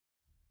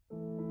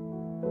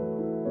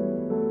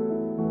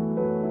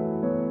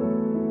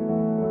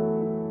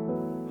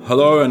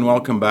Hello and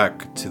welcome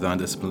back to the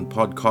Undisciplined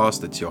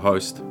Podcast. It's your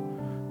host,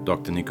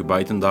 Dr. Nico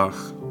Buitendach,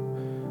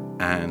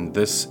 and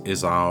this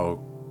is our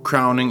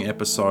crowning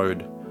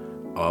episode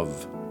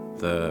of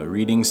the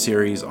reading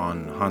series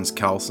on Hans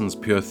Kelsen's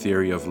Pure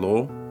Theory of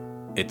Law.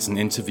 It's an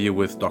interview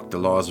with Dr.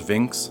 Lars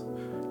Vinx,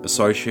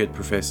 Associate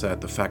Professor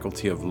at the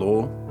Faculty of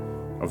Law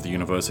of the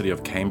University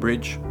of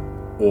Cambridge,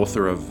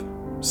 author of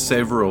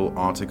several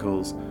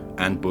articles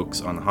and books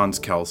on Hans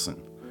Kelsen.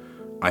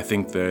 I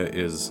think there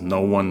is no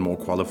one more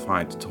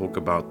qualified to talk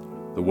about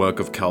the work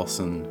of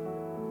Kelsen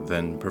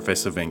than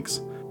Professor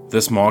Vinx.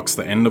 This marks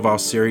the end of our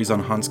series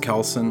on Hans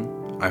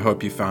Kelsen. I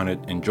hope you found it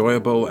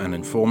enjoyable and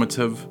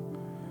informative,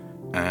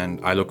 and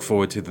I look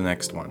forward to the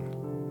next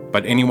one.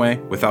 But anyway,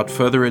 without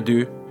further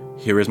ado,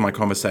 here is my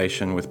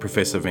conversation with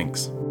Professor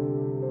Vinx.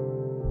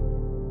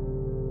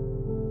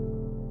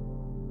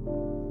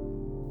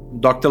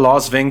 Dr.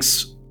 Lars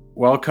Vinx,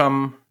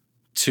 welcome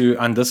to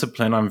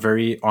Undisciplined. I'm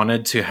very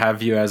honored to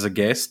have you as a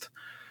guest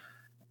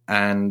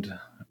and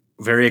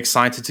very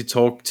excited to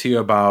talk to you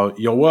about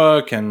your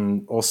work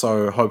and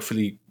also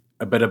hopefully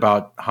a bit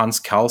about Hans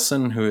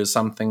Kelsen, who is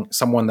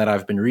someone that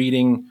I've been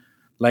reading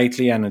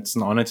lately, and it's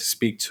an honor to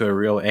speak to a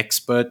real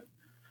expert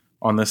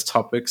on this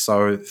topic.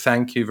 So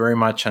thank you very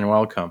much and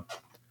welcome.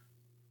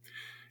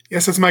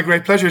 Yes, it's my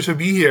great pleasure to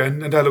be here,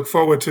 and I look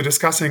forward to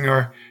discussing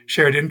our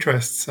shared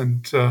interests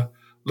and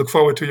look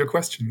forward to your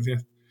questions.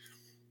 Yes.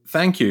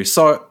 Thank you.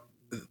 So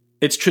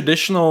it's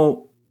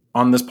traditional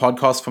on this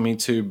podcast for me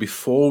to,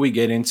 before we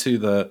get into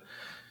the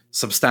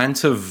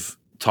substantive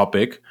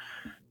topic,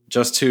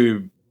 just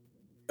to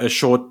a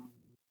short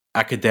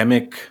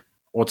academic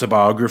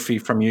autobiography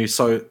from you.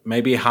 So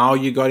maybe how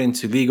you got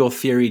into legal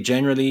theory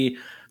generally,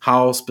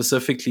 how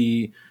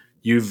specifically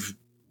you've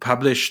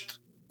published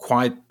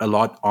quite a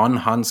lot on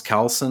Hans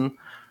Kelsen,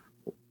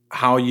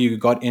 how you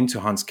got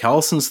into Hans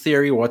Kelsen's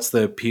theory, what's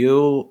the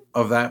appeal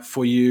of that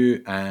for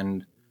you,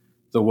 and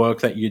the work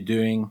that you're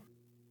doing.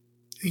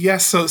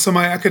 Yes, so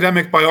my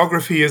academic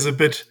biography is a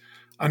bit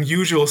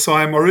unusual. So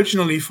I'm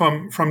originally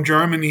from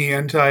Germany,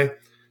 and I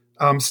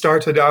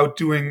started out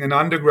doing an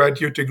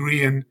undergraduate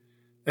degree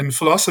in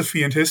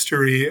philosophy and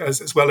history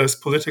as well as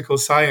political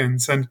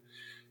science. And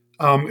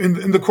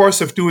in the course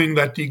of doing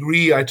that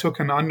degree, I took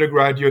an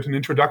undergraduate and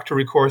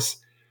introductory course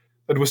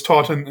that was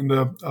taught in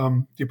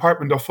the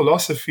Department of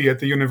Philosophy at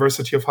the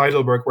University of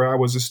Heidelberg, where I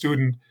was a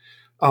student,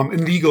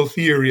 in legal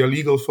theory or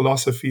legal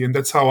philosophy. And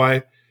that's how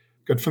I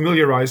got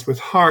familiarized with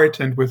Hart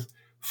and with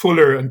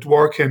Fuller and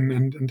Dworkin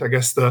and I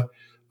guess the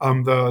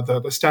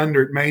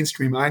standard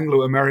mainstream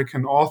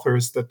Anglo-American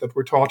authors that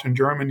were taught in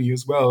Germany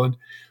as well. And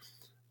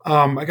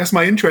I guess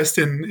my interest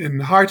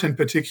in Hart in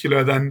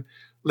particular then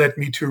led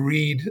me to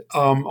read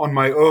on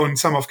my own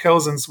some of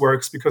Kelsen's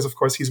works, because of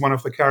course he's one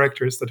of the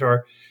characters that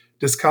are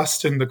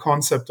discussed in the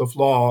concept of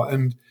law.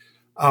 And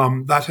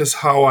that is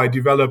how I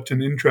developed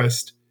an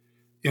interest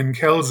in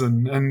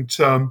Kelsen.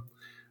 And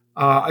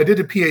I did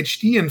a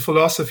PhD in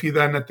philosophy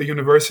then at the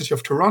University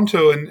of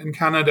Toronto in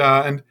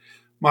Canada. And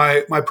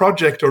my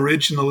project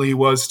originally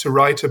was to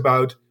write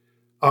about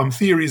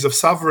theories of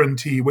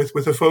sovereignty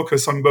with a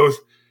focus on both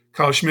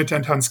Carl Schmitt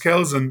and Hans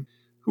Kelsen,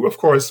 who, of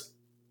course,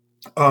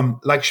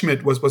 like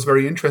Schmitt, was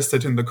very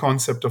interested in the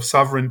concept of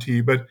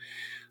sovereignty. But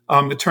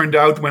it turned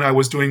out when I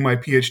was doing my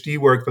PhD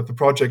work that the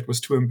project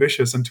was too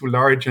ambitious and too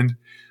large, and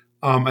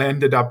I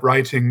ended up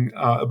writing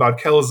about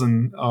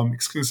Kelsen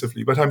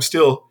exclusively. But I'm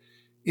still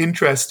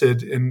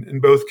interested in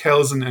both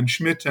Kelsen and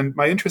Schmitt. And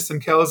my interest in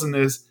Kelsen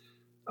is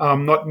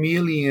not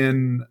merely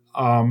in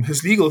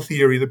his legal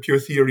theory, the pure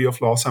theory of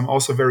law. So I'm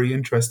also very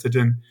interested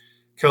in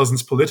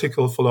Kelsen's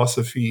political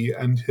philosophy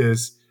and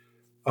his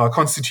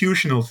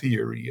constitutional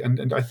theory.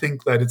 And I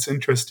think that it's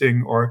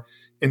interesting or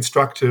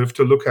instructive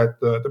to look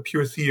at the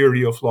pure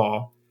theory of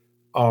law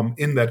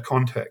in that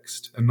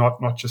context, and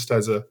not just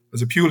as a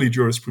purely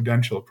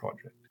jurisprudential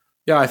project.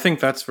 Yeah, I think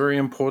that's very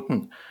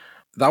important.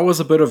 That was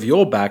a bit of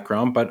your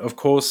background, but of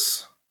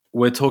course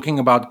we're talking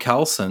about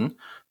Kelsen.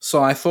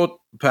 So I thought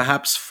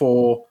perhaps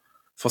for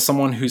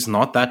someone who's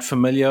not that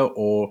familiar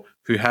or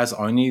who has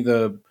only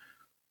the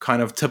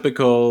kind of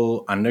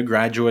typical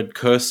undergraduate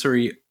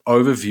cursory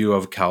overview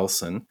of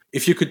Kelsen,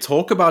 if you could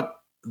talk about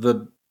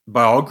the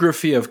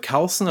biography of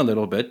Kelsen a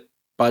little bit,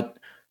 but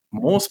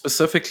more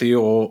specifically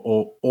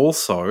or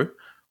also,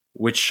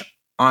 which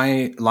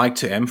I like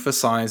to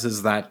emphasize,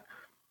 is that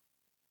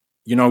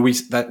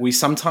we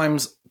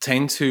sometimes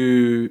tend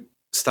to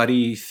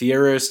study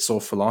theorists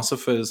or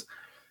philosophers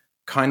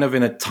kind of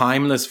in a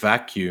timeless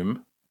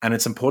vacuum. And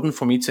it's important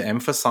for me to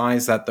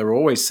emphasize that they're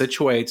always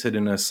situated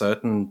in a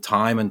certain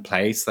time and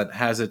place that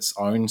has its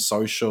own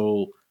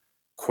social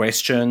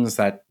questions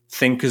that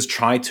thinkers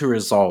try to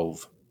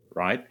resolve,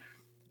 right?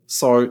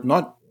 So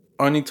not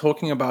only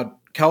talking about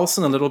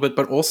Kelsen a little bit,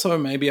 but also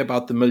maybe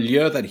about the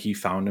milieu that he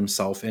found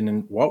himself in,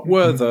 and what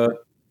were the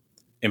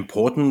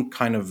important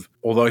kind of,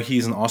 although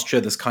he's in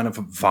Austria, this kind of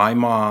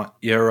Weimar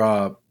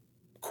era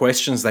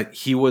questions that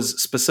he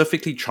was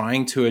specifically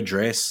trying to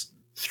address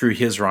through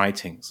his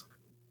writings.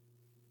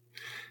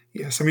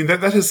 Yes, I mean,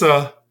 that is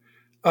a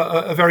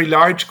a very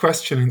large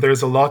question, and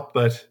there's a lot.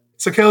 But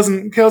so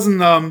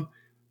Kelsen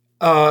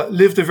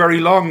lived a very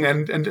long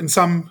and in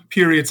some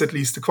periods at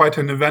least quite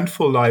an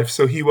eventful life.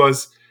 So he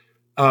was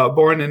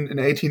born in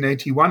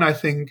 1881, I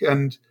think,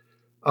 and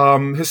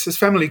his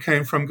family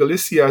came from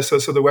Galicia, so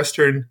the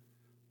western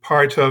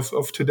part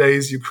of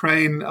today's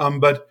Ukraine.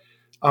 But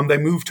they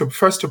moved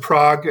first to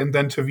Prague and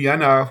then to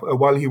Vienna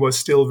while he was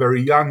still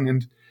very young,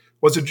 and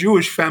was a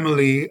Jewish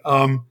family,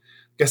 I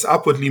guess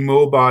upwardly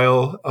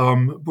mobile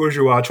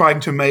bourgeois, trying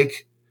to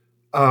make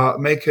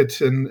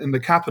it in the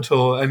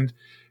capital. And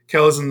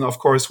Kelsen, of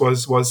course,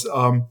 was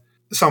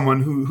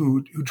someone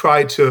who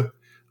tried to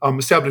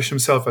establish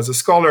himself as a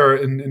scholar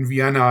in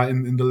Vienna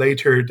in the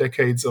later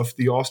decades of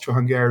the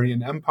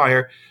Austro-Hungarian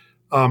Empire.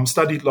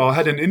 Studied law,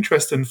 had an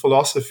interest in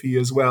philosophy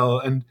as well,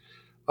 and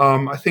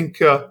I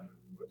think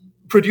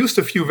produced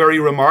a few very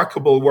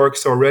remarkable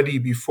works already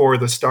before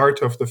the start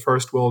of the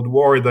First World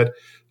War that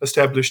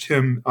established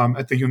him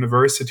at the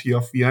University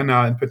of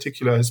Vienna, in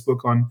particular his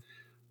book on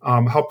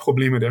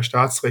Hauptprobleme der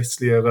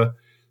Staatsrechtslehre,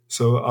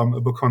 so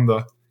a book on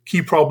the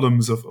key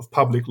problems of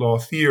public law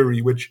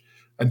theory, which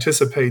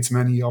anticipates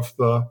many of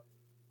the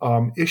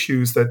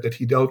issues that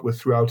he dealt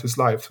with throughout his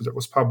life. So that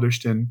was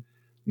published in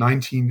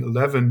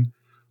 1911.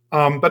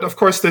 But of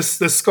course,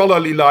 this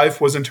scholarly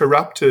life was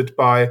interrupted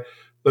by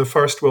the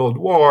First World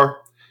War.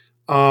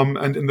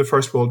 And in the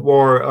First World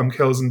War,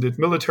 Kelsen did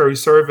military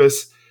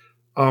service.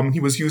 He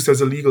was used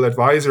as a legal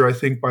advisor, I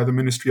think, by the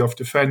Ministry of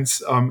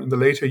Defense in the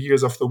later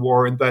years of the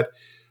war, and that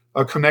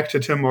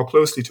connected him more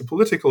closely to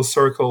political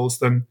circles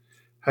than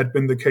had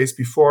been the case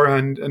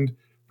beforehand. And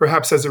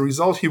perhaps as a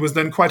result, he was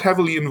then quite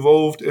heavily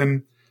involved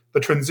in the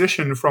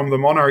transition from the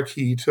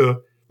monarchy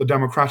to the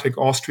democratic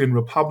Austrian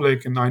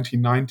Republic in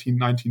 1919,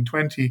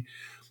 1920.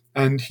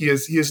 And he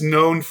is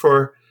known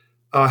for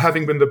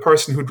having been the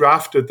person who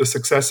drafted the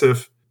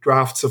successive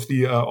drafts of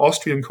the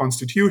Austrian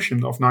Constitution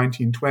of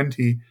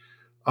 1920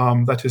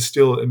 that is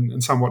still in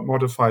somewhat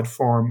modified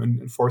form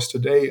in force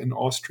today in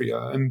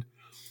Austria. And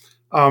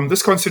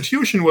this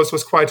constitution was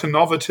quite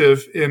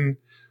innovative in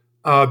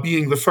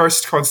being the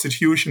first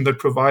constitution that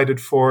provided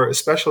for a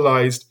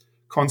specialized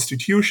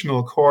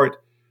constitutional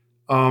court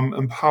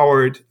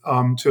empowered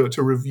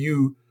to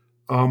review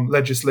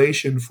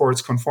legislation for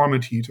its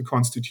conformity to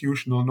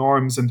constitutional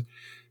norms. And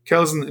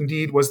Kelsen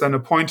indeed was then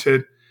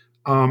appointed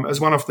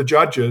as one of the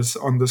judges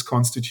on this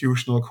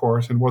constitutional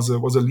court, and was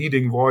a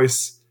leading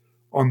voice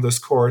on this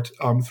court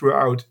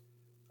throughout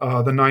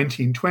the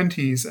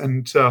 1920s,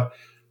 and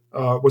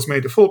was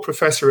made a full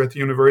professor at the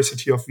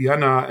University of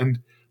Vienna, and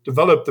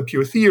developed the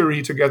pure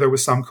theory together with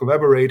some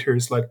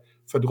collaborators like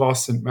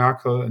Verdross and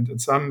Merkel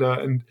and Sander,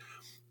 and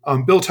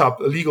built up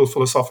a legal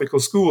philosophical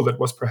school that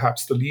was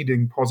perhaps the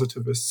leading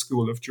positivist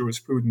school of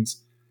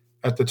jurisprudence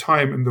at the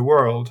time in the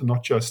world,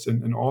 not just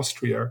in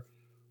Austria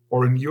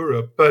or in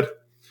Europe. But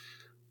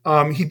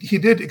he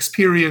did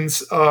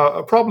experience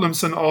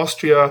problems in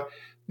Austria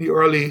in the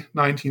early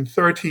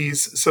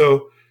 1930s.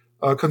 So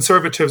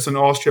conservatives in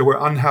Austria were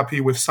unhappy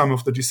with some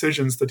of the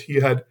decisions that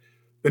he had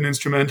been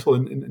instrumental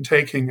in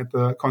taking at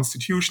the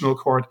Constitutional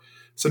Court.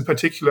 So in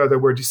particular, there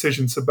were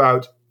decisions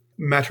about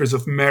matters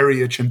of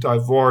marriage and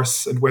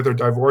divorce, and whether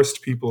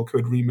divorced people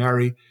could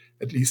remarry,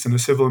 at least in a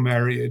civil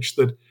marriage,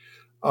 that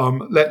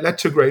led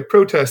to great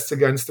protests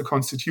against the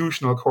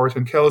Constitutional Court.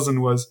 And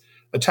Kelsen was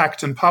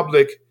attacked in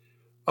public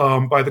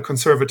by the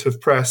conservative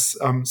press,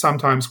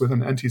 sometimes with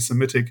an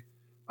anti-Semitic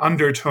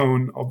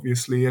undertone,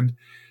 obviously. And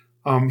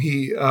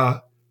he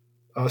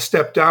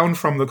stepped down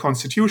from the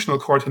Constitutional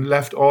Court and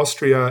left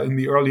Austria in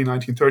the early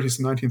 1930s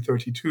and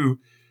 1932,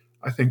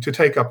 I think, to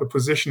take up a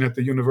position at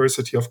the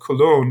University of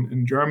Cologne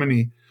in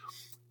Germany.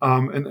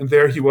 And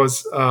there he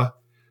was,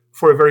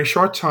 for a very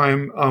short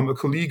time, a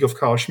colleague of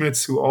Carl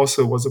Schmitt's, who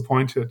also was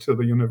appointed to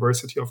the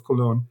University of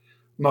Cologne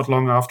not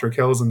long after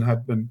Kelsen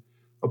had been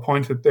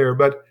appointed there.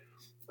 But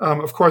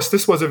of course,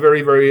 this was a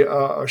very, very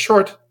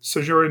short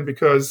sojourn,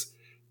 because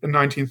in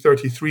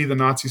 1933, the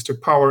Nazis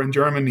took power in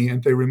Germany,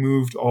 and they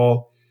removed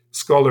all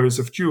scholars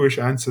of Jewish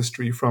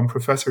ancestry from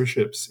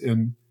professorships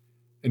in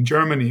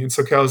Germany. And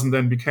so Kelsen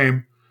then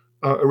became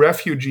a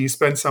refugee,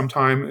 spent some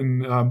time in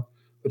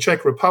the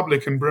Czech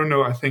Republic, in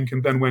Brno, I think,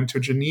 and then went to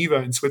Geneva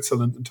in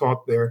Switzerland and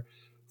taught there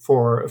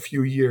for a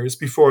few years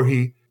before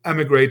he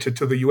emigrated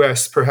to the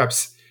US,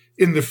 perhaps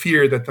in the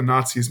fear that the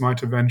Nazis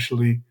might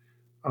eventually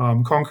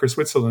conquer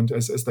Switzerland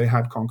as they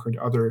had conquered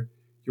other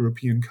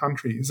European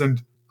countries.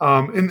 And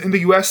in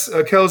the US,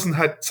 Kelsen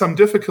had some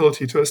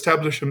difficulty to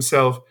establish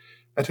himself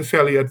at a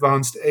fairly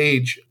advanced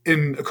age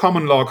in a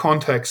common law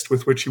context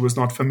with which he was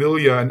not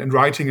familiar, and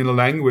writing in a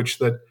language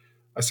that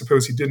I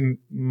suppose he didn't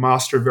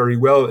master very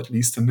well, at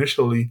least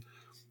initially.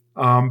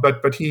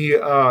 But he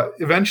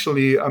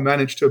eventually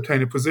managed to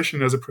obtain a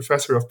position as a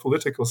professor of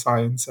political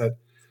science at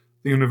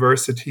the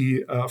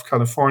University of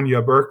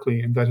California, Berkeley,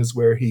 and that is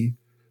where he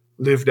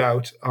lived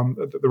out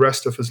the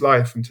rest of his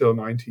life until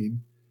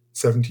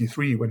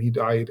 1973, when he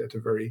died at a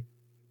very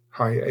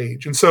high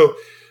age. And so,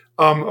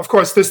 of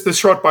course, this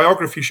short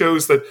biography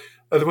shows that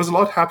there was a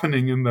lot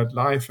happening in that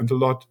life, and a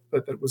lot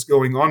that was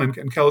going on.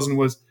 And Kelsen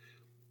was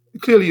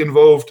clearly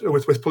involved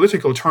with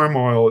political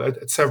turmoil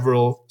at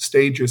several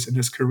stages in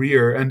his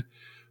career. And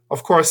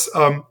of course,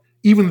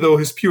 even though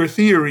his pure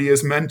theory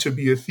is meant to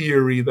be a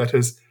theory that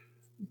is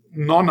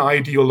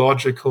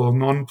non-ideological,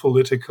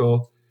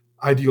 non-political,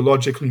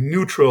 ideologically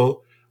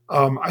neutral,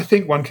 I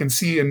think one can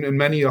see in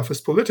many of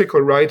his political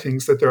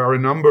writings that there are a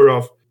number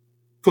of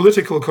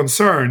political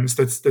concerns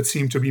that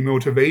seem to be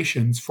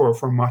motivations for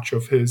much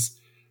of his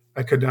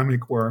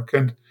academic work.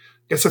 And I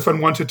guess if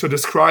one wanted to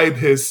describe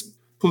his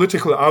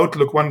political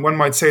outlook, one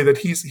might say that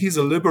he's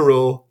a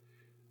liberal,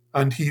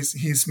 and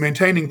he's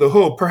maintaining the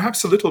hope,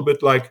 perhaps a little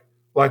bit like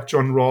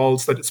John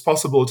Rawls, that it's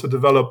possible to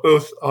develop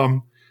both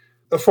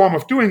a form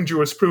of doing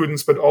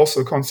jurisprudence, but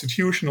also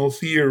constitutional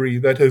theory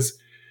that is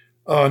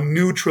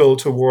neutral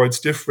towards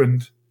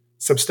different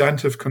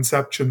substantive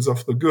conceptions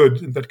of the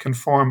good, and that can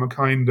form a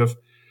kind of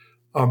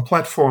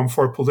platform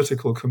for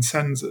political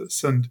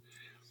consensus. And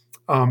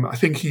I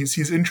think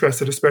he's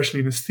interested,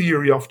 especially in his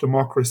theory of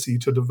democracy,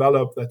 to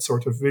develop that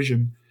sort of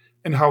vision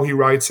in how he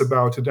writes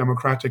about a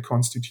democratic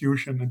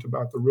constitution and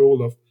about the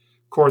role of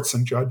courts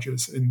and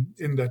judges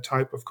in that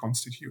type of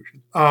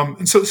constitution.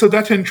 And so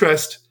that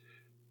interest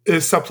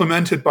is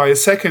supplemented by a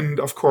second,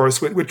 of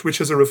course,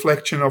 which is a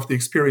reflection of the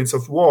experience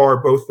of war,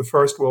 both the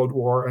First World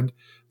War and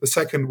the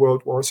Second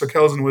World War. So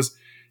Kelsen was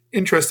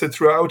interested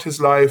throughout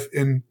his life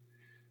in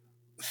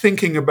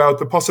thinking about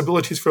the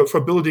possibilities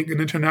for building an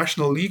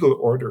international legal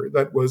order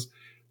that was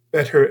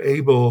better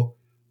able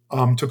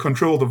to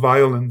control the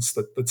violence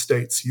that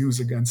states use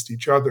against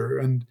each other.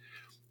 And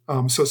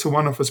so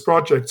one of his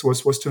projects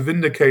was to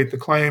vindicate the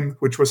claim,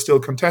 which was still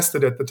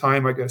contested at the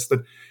time, I guess,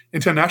 that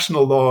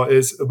international law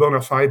is a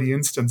bona fide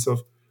instance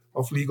of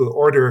legal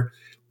order.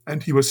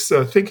 And he was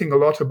thinking a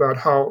lot about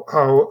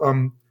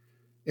how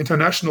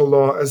international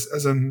law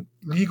as a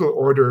legal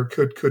order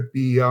could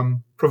be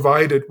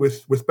provided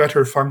with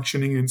better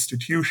functioning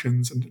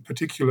institutions, and in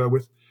particular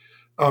with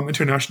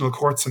international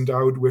courts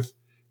endowed with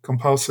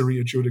compulsory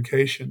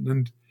adjudication.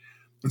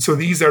 And so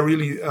these are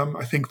really,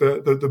 I think,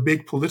 the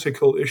big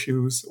political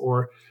issues,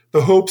 or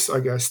the hopes, I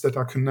guess, that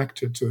are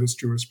connected to his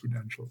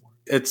jurisprudential work.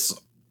 It's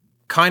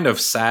kind of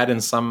sad in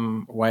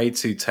some way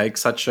to take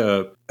such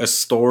a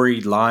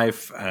storied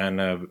life and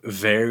a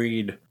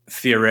varied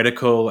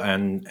theoretical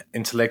and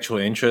intellectual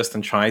interest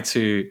and try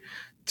to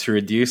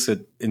reduce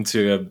it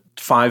into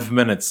 5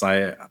 minutes.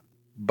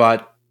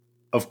 But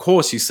of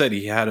course, you said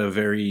he had a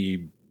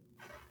very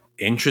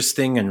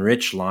interesting and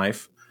rich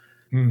life.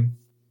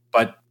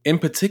 But in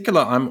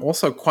particular, I'm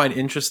also quite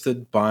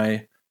interested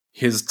by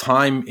his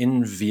time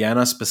in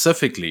Vienna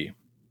specifically.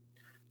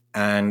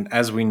 And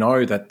as we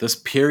know that this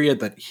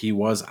period that he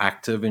was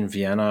active in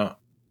Vienna,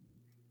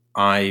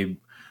 I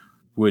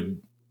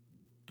would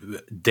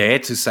dare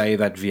to say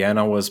that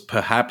Vienna was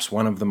perhaps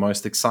one of the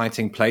most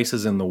exciting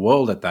places in the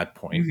world at that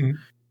point,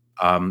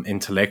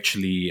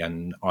 intellectually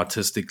and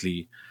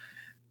artistically.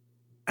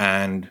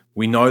 And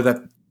we know that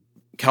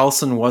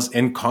Kelsen was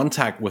in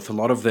contact with a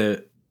lot of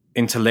the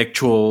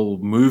intellectual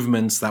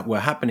movements that were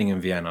happening in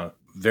Vienna.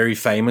 Very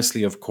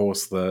famously, of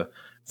course, the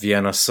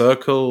Vienna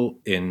Circle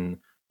in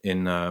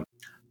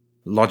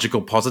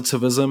logical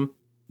positivism.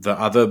 The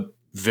other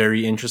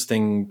very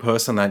interesting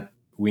person that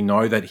we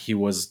know that he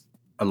was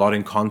a lot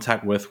in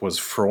contact with was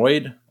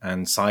Freud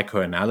and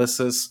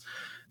psychoanalysis,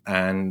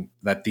 and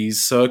that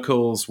these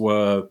circles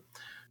were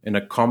in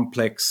a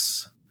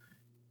complex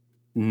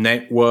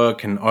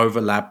network and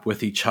overlap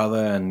with each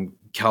other, and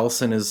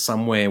Kelsen is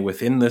somewhere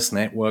within this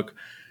network.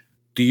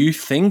 Do you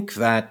think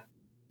that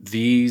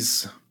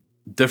these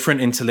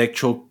different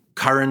intellectual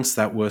currents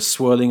that were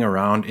swirling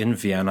around in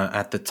Vienna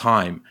at the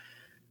time,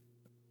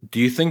 do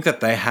you think that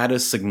they had a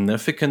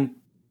significant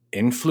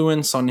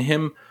influence on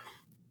him?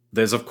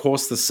 There's, of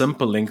course, the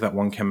simple link that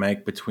one can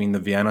make between the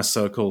Vienna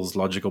Circle's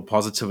logical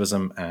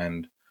positivism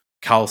and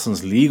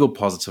Kelsen's legal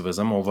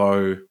positivism,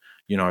 although,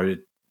 you know,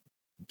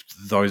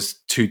 those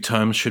two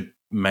terms should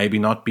maybe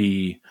not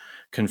be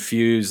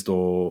confused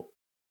or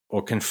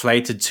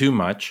conflated too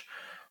much.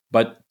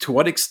 But to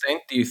what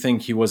extent do you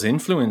think he was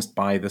influenced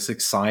by this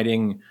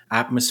exciting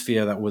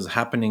atmosphere that was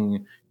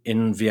happening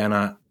in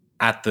Vienna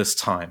at this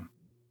time?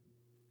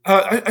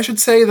 I should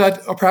say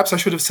that, or perhaps I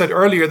should have said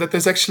earlier, that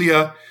there's actually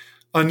a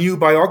new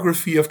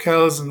biography of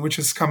Kelsen, which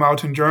has come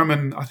out in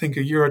German, I think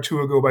a year or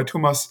two ago, by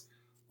Thomas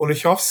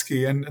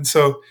Olechowski. And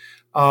so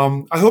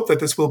I hope that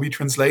this will be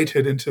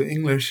translated into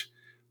English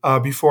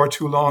before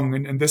too long.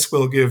 And this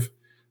will give,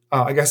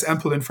 I guess,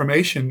 ample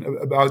information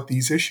about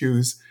these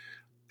issues.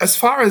 As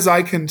far as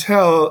I can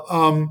tell,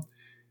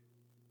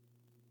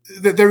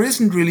 that there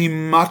isn't really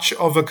much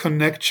of a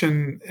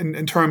connection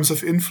in terms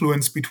of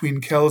influence between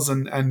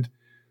Kelsen and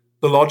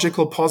the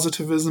logical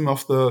positivism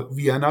of the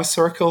Vienna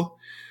Circle.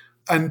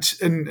 And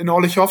in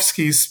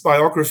Olechowski's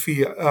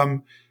biography,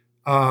 that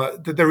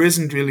there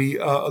isn't really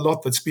a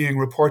lot that's being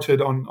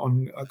reported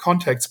on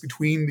contacts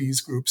between these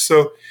groups.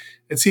 So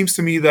it seems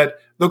to me that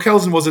though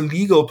Kelsen was a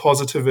legal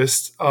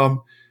positivist,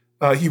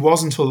 he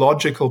wasn't a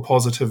logical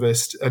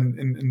positivist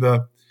in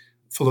the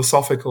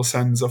philosophical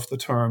sense of the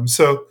term.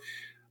 So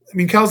I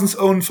mean, Kelsen's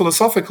own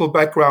philosophical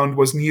background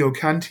was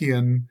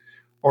neo-Kantian,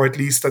 or at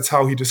least that's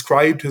how he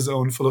described his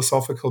own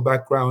philosophical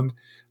background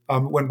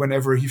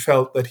whenever he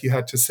felt that he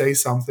had to say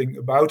something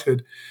about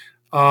it.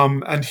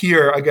 And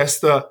here, I guess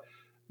the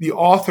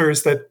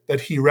authors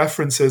that he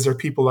references are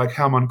people like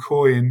Hermann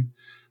Cohen,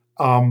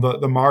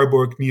 the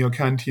Marburg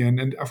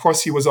neo-Kantian. And of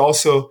course, he was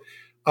also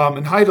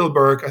in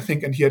Heidelberg, I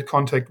think, and he had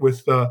contact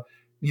with the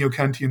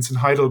neo-Kantians in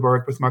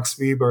Heidelberg, with Max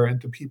Weber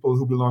and the people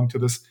who belonged to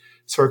this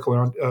circle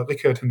around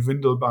Rickert and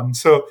Windelband.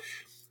 So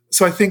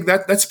I think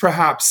that's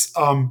perhaps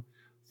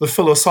the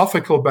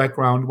philosophical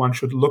background one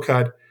should look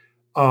at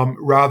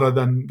rather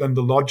than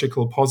the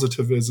logical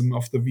positivism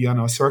of the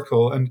Vienna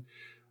Circle. And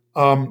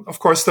of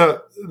course,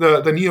 the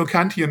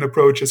neo-Kantian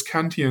approach is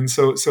Kantian,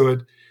 so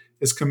it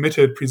is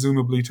committed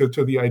presumably to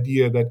the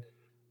idea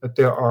that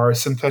there are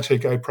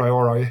synthetic a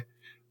priori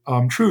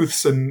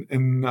truths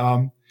in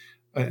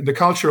the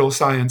cultural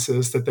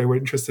sciences that they were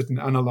interested in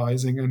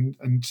analyzing,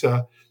 and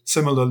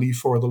similarly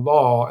for the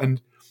law.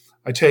 And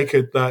I take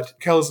it that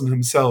Kelsen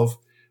himself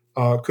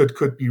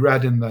could be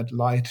read in that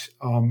light.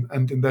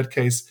 And in that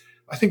case,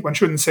 I think one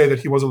shouldn't say that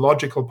he was a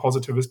logical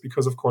positivist,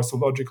 because, of course, the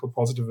logical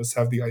positivists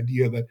have the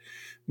idea that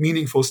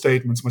meaningful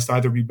statements must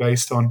either be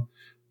based on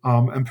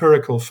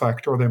empirical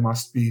fact, or they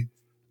must be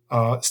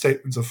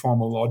statements of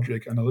formal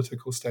logic,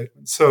 analytical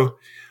statements. So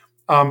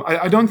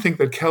I don't think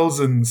that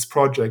Kelsen's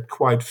project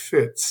quite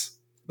fits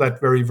that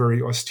very,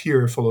 very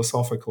austere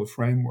philosophical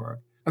framework.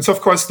 And so,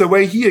 of course, the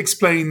way he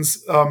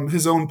explains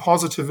his own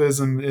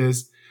positivism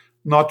is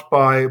not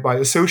by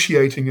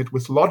associating it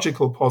with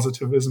logical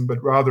positivism,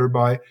 but rather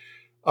by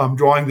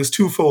drawing this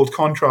twofold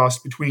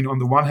contrast between, on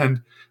the one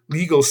hand,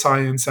 legal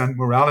science and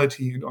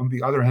morality, and on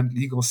the other hand,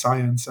 legal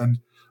science and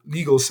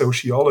legal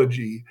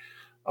sociology.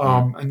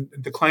 And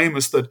the claim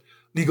is that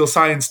legal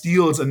science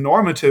deals in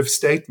normative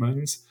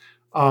statements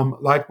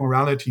like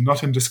morality,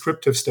 not in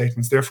descriptive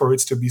statements. Therefore,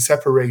 it's to be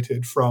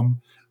separated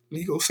from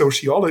legal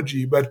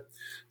sociology. But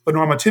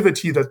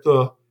normativity that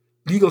the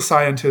legal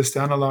scientist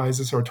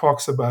analyzes or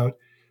talks about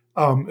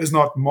is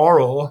not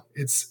moral.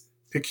 It's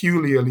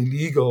peculiarly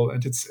legal,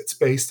 and it's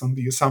based on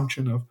the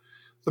assumption of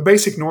the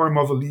basic norm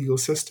of a legal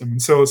system.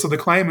 And so the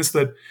claim is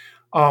that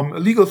a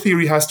legal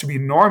theory has to be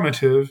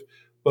normative,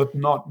 but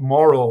not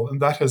moral.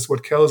 And that is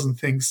what Kelsen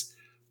thinks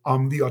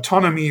the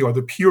autonomy or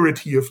the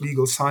purity of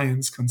legal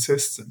science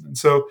consists in. And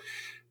so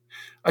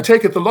I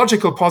take it the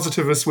logical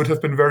positivists would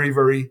have been very,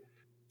 very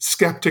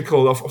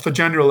skeptical of the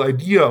general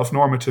idea of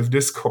normative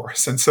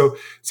discourse. And so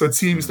it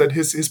seems that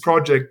his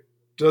project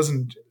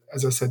doesn't,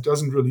 as I said,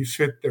 doesn't really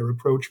fit their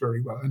approach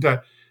very well. And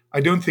I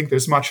don't think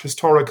there's much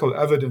historical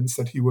evidence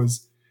that he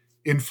was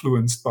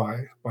influenced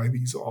by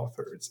these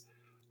authors.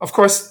 Of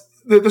course,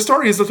 the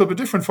story is a little bit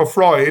different for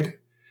Freud.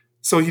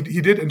 So he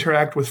did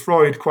interact with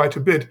Freud quite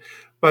a bit,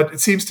 but it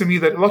seems to me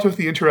that a lot of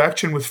the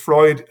interaction with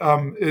Freud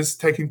is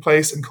taking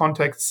place in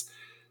contexts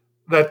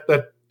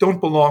that don't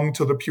belong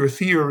to the pure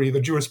theory, the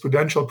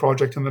jurisprudential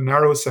project in the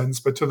narrow sense,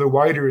 but to the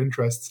wider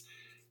interests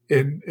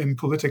in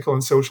political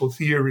and social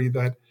theory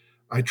that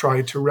I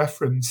tried to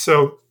reference.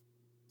 So,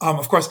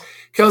 of course,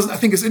 Kelsen, I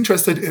think, is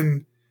interested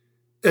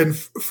in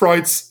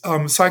Freud's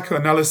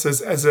psychoanalysis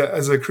as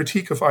a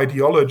critique of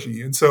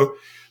ideology. And so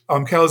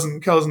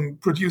Kelsen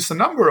produced a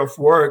number of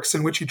works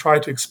in which he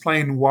tried to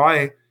explain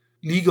why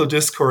legal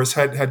discourse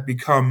had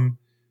become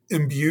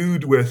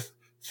imbued with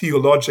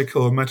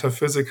theological,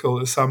 metaphysical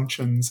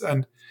assumptions.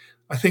 And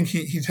I think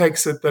he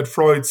takes it that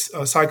Freud's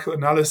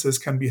psychoanalysis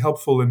can be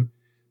helpful in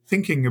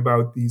thinking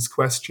about these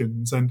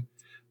questions. And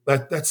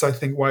that's I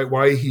think,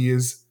 why he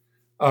is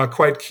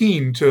quite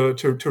keen to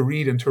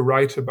read and to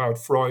write about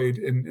Freud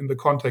in the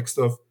context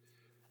of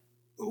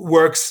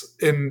works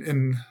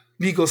in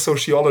legal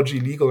sociology,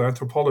 legal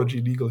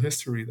anthropology, legal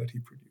history that he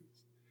produced.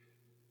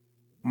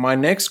 My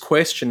next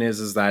question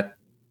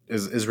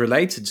is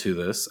related to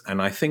this,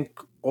 and I think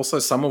also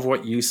some of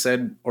what you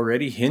said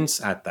already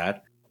hints at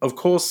that. Of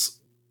course,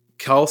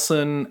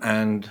 Kelsen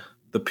and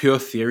the pure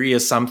theory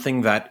is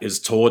something that is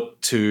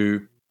taught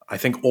to, I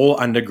think, all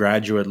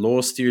undergraduate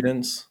law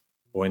students,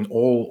 or in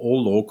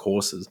all law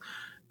courses.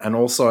 And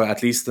also,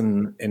 at least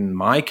in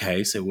my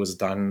case, it was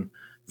done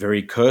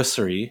very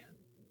cursory,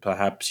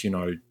 perhaps,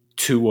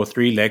 2 or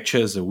 3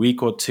 lectures a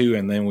week or 2,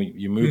 and then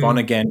you move on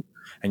again,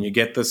 and you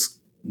get this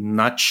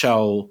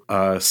nutshell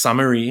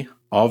summary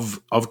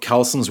of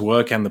Kelsen's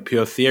work and the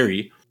pure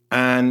theory.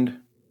 And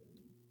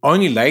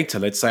only later,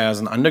 let's say as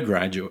an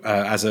undergraduate,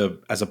 as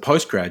a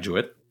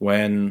postgraduate,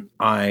 when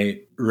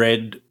I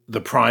read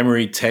the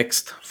primary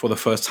text for the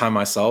first time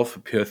myself, A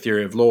Pure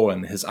Theory of Law,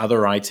 and his other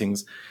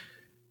writings,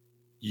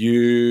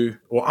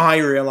 I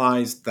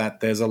realized that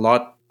there's a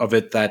lot of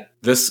it that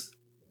this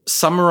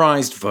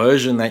summarized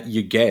version that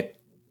you get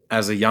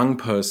as a young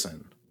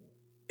person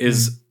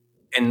is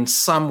in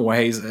some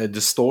ways a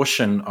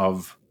distortion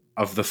of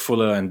the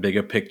fuller and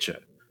bigger picture.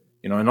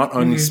 Not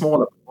only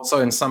smaller, but also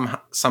in some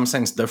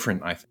sense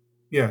different, I think.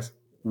 Yes.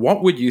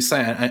 What would you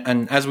say?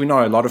 And as we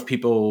know, a lot of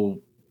people,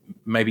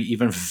 maybe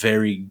even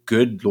very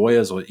good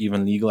lawyers or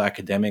even legal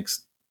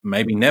academics,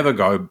 maybe never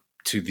go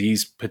to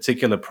these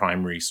particular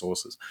primary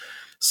sources.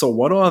 So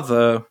what are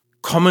the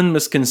common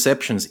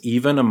misconceptions,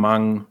 even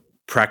among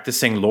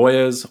practicing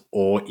lawyers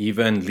or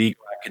even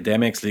legal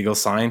academics, legal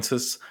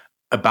scientists,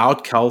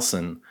 about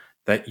Kelsen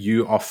that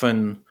you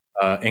often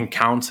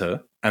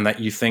encounter, and that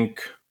you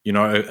think,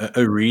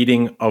 a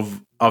reading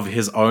of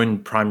his own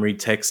primary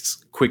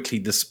texts quickly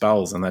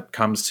dispels, and that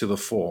comes to the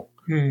fore?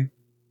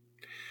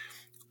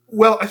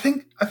 Well, I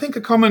think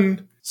a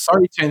common.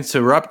 Sorry to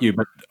interrupt you,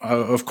 but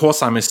of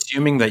course I'm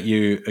assuming that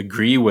you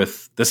agree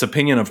with this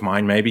opinion of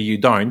mine. Maybe you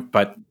don't,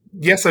 but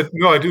Yes, I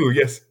do.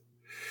 Yes.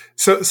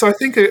 So I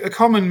think a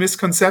common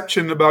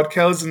misconception about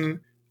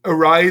Kelsen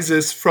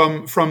arises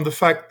from the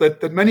fact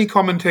that many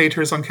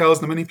commentators on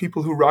Kelsen, many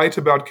people who write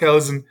about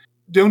Kelsen,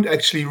 don't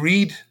actually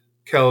read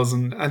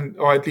Kelsen, and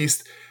or at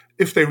least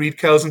if they read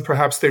Kelsen,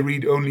 perhaps they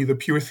read only the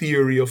pure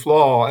theory of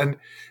law, and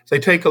they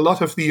take a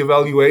lot of the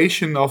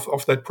evaluation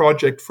of that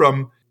project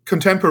from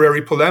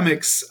contemporary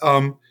polemics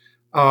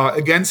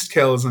against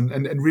Kelsen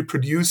and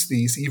reproduce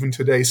these even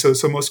today.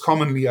 So most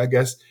commonly, I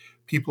guess,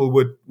 people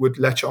would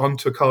latch on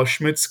to Carl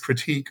Schmitt's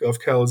critique of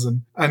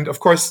Kelsen. And of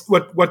course,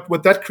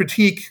 what that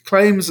critique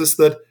claims is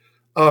that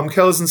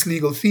Kelsen's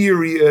legal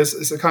theory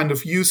is a kind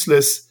of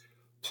useless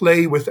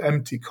play with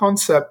empty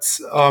concepts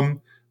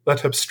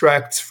that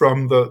abstracts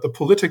from the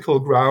political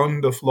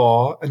ground of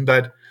law, and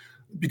that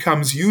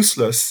becomes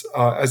useless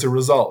as a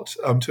result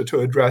to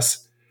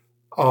address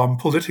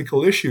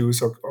political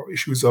issues or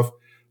issues of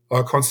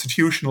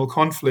constitutional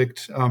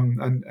conflict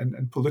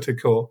and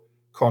political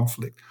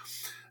conflict.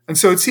 And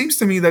so it seems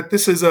to me that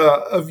this is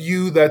a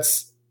view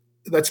that's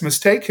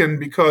mistaken,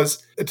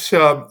 because it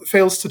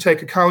fails to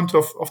take account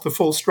of the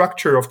full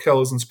structure of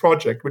Kelsen's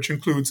project, which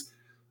includes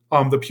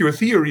the pure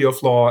theory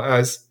of law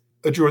as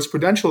a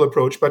jurisprudential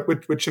approach, but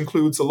which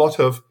includes a lot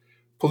of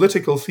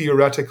political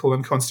theoretical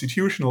and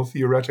constitutional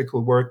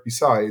theoretical work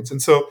besides. And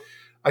so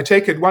I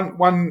take it one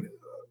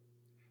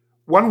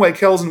way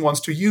Kelsen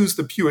wants to use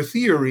the pure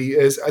theory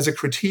is as a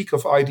critique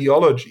of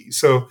ideology.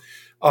 So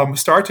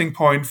starting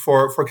point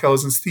for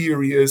Kelsen's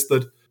theory is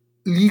that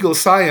legal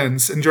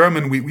science, in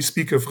German we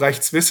speak of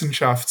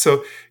Rechtswissenschaft.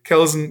 So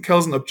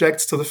Kelsen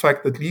objects to the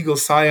fact that legal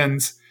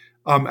science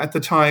at the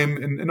time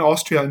in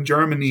Austria and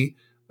Germany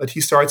that he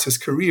starts his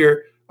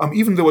career,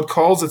 even though it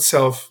calls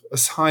itself a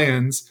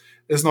science,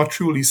 is not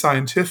truly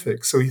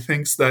scientific. So he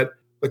thinks that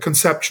the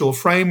conceptual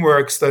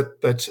frameworks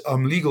that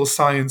legal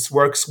science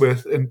works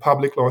with in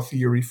public law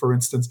theory, for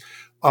instance,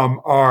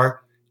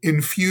 are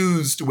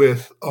infused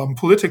with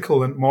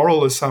political and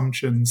moral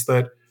assumptions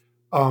that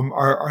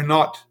are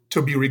not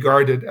to be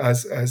regarded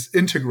as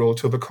integral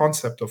to the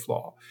concept of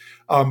law,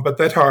 but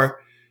that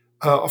are,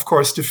 of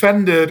course,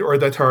 defended or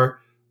that are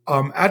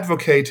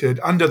advocated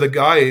under the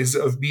guise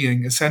of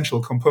being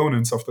essential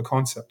components of the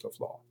concept of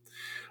law.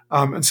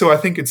 And so I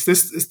think it's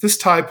this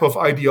type of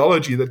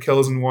ideology that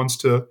Kelsen wants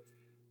to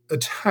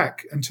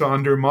attack and to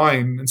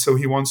undermine. And so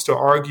he wants to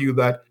argue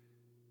that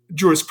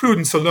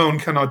jurisprudence alone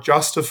cannot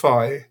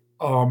justify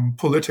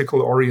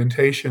political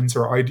orientations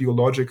or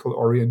ideological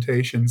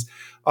orientations.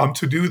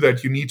 To do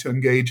that, you need to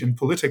engage in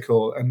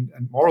political and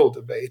moral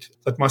debate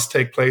that must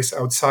take place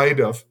outside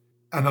of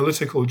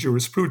analytical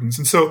jurisprudence.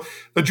 And so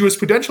the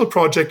jurisprudential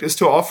project is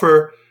to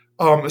offer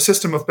a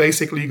system of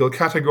basic legal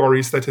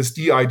categories that is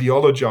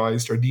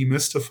de-ideologized or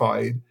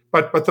demystified.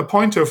 But the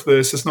point of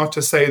this is not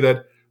to say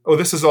that, oh,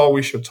 this is all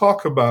we should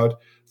talk about.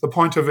 The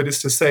point of it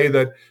is to say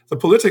that the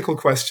political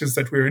questions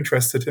that we're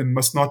interested in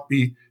must not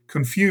be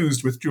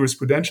confused with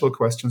jurisprudential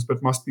questions,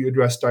 but must be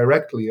addressed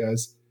directly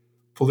as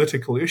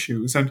political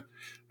issues. And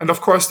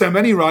of course, there are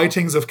many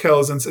writings of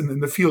Kelsen's in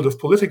the field of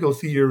political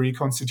theory,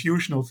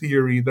 constitutional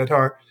theory, that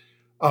are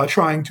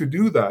trying to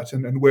do that,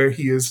 and where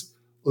he is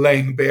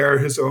laying bare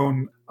his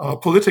own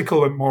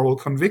political and moral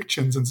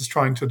convictions and is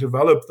trying to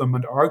develop them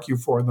and argue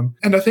for them.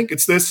 And I think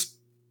it's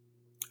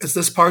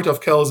this part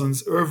of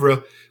Kelsen's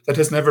oeuvre that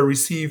has never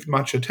received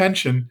much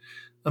attention,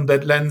 and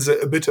that lends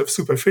a bit of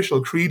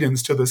superficial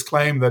credence to this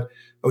claim that,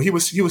 oh, he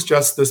was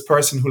just this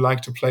person who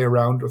liked to play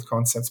around with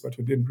concepts, but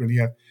who didn't really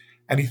have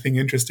anything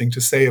interesting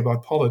to say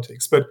about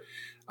politics. But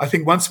I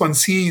think once one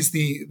sees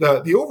the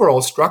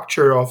overall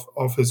structure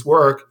of his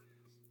work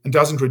and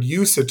doesn't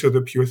reduce it to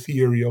the pure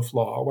theory of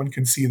law, one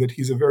can see that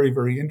he's a very,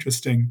 very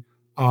interesting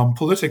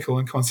political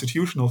and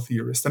constitutional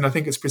theorist. And I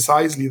think it's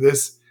precisely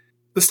this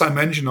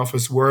dimension of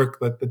his work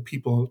that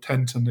people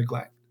tend to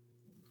neglect.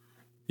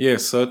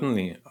 Yes,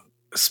 certainly.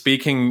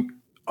 Speaking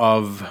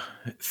of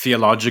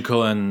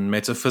theological and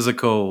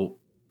metaphysical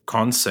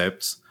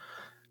concepts,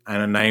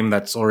 and a name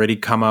that's already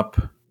come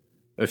up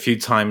a few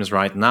times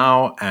right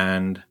now,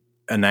 and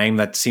a name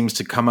that seems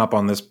to come up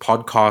on this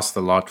podcast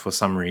a lot for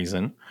some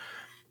reason,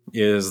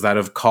 is that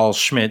of Carl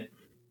Schmitt.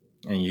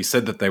 And you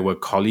said that they were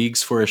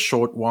colleagues for a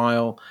short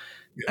while,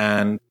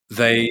 and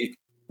they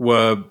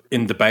were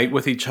in debate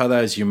with each other,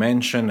 as you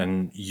mentioned,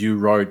 and you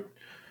wrote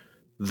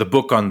the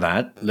book on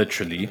that,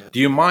 literally. Do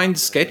you mind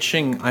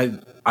sketching?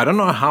 I don't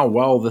know how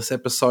well this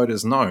episode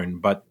is known,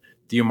 but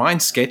do you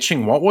mind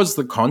sketching what was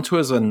the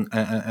contours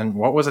and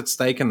what was at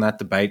stake in that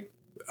debate?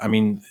 I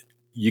mean,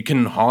 you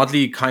can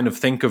hardly kind of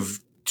think of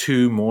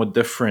two more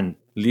different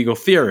legal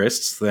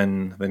theorists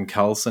than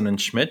Kelsen and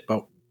Schmidt.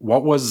 But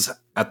what was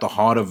at the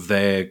heart of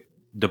their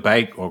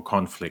debate or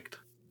conflict?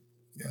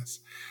 Yes.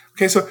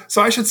 Okay.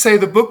 So I should say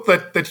the book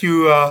that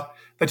you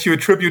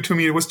attribute to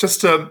me, it was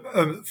just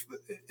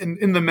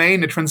in the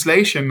main a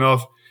translation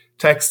of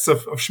texts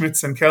of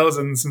Schmidt's and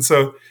Kelsen's, and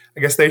so I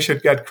guess they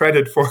should get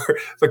credit for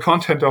the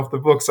content of the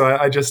book. So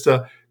I just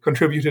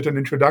contributed an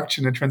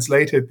introduction and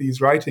translated these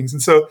writings,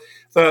 and so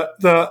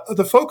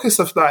the focus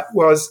of that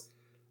was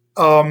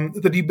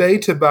the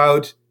debate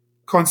about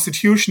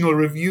constitutional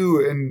review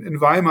in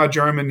Weimar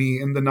Germany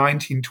in the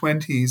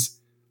 1920s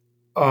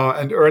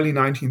and early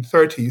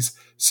 1930s.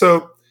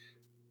 So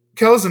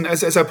Kelsen,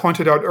 as I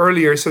pointed out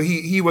earlier, so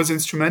he was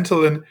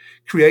instrumental in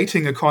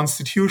creating a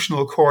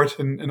constitutional court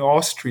in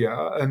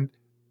Austria. And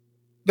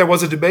there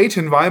was a debate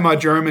in Weimar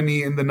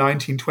Germany in the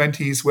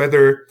 1920s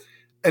whether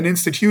an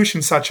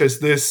institution such as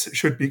this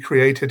should be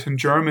created in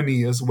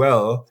Germany as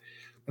well.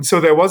 And so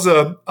there was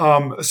a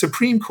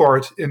Supreme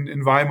Court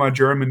in Weimar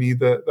Germany,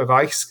 the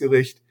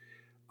Reichsgericht,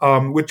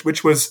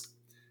 which was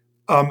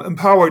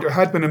empowered or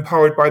had been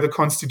empowered by the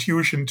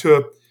Constitution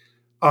to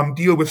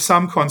deal with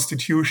some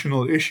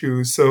constitutional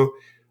issues. So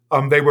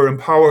they were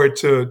empowered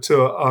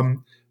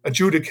to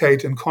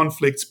adjudicate in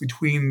conflicts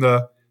between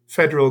the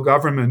federal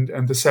government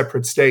and the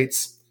separate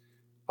states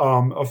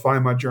of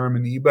Weimar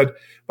Germany. But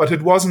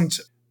it wasn't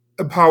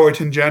empowered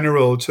in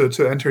general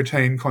to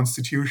entertain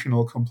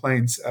constitutional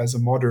complaints as a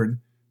modern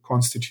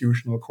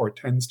constitutional court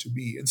tends to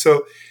be. And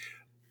so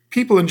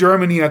people in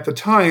Germany at the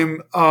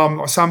time,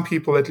 or some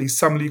people, at least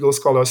some legal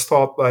scholars,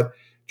 thought that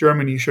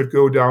Germany should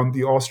go down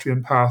the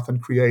Austrian path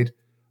and create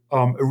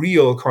a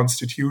real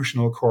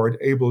constitutional court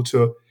able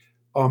to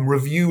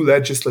review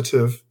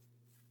legislative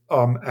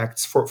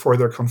acts for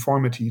their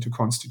conformity to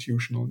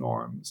constitutional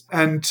norms.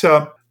 And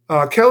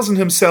Kelsen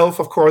himself,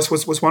 of course,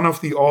 was one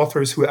of the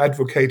authors who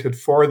advocated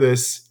for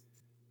this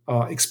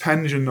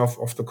expansion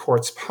of the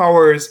court's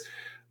powers.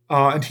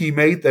 And he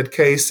made that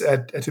case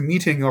at a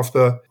meeting of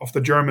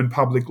the German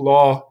public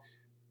law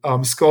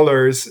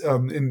scholars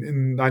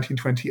in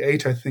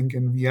 1928, I think,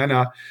 in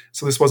Vienna.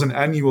 So this was an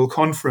annual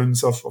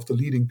conference of the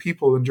leading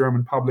people in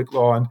German public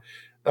law. And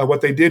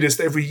what they did is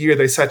every year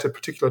they set a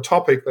particular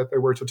topic that they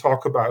were to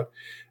talk about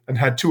and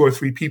had 2 or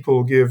 3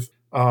 people give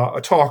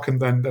a talk and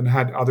then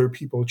had other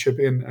people chip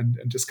in and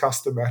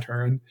discuss the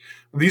matter. And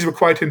these were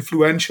quite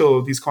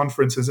influential, these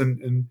conferences,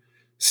 in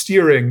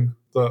steering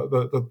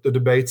the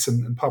debates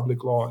in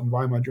public law in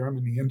Weimar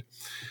Germany.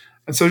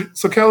 And so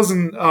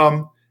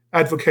Kelsen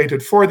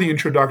advocated for the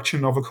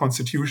introduction of a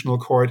constitutional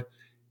court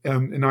in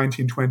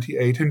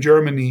 1928 in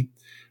Germany.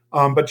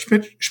 But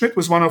Schmidt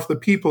was one of the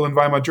people in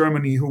Weimar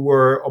Germany who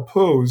were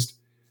opposed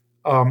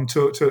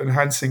to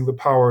enhancing the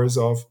powers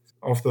of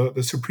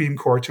the Supreme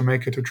Court to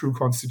make it a true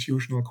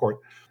constitutional court.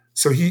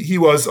 So he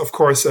was, of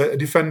course, a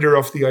defender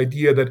of the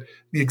idea that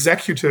the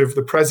executive,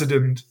 the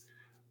president,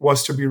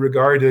 was to be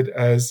regarded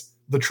as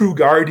the true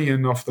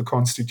guardian of the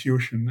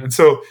Constitution. And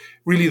so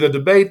really the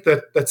debate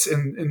that's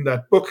in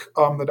that book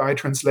that I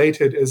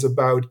translated is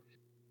about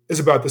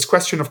this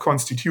question of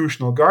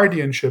constitutional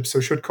guardianship. So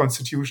should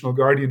constitutional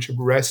guardianship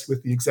rest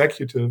with the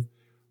executive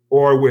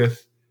or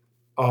with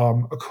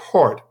a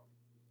court?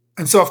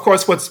 And so, of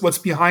course, what's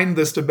behind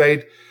this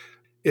debate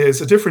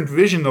is a different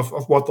vision of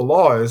what the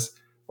law is,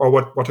 or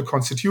what a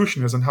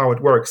constitution is and how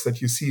it works,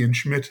 that you see in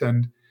Schmidt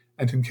and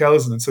in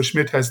Kelsen. And so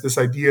Schmidt has this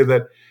idea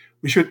that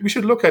we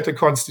should look at the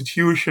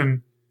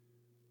Constitution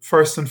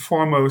first and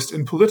foremost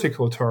in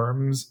political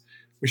terms.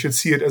 We should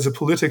see it as a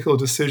political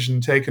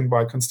decision taken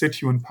by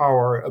constituent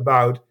power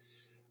about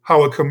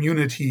how a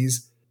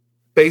community's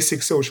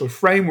basic social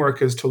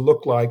framework is to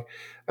look like.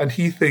 And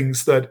he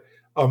thinks that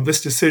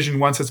this decision,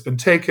 once it's been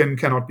taken,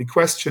 cannot be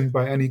questioned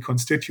by any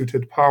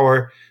constituted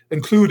power,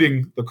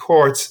 including the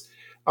courts.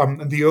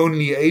 And the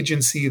only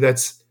agency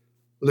that's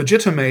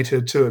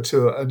legitimated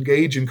to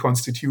engage in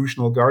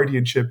constitutional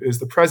guardianship is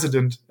the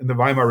president in the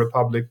Weimar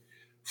Republic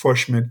for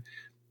Schmidt,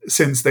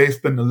 since they've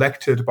been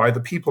elected by the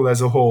people as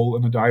a whole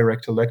in a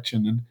direct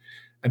election.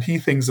 And he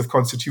thinks of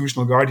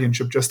constitutional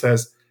guardianship just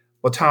as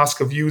the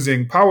task of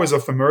using powers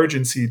of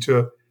emergency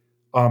to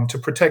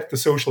protect the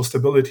social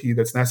stability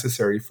that's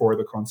necessary for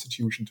the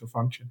Constitution to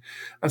function.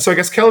 And so I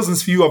guess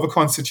Kelsen's view of a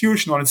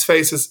constitution on its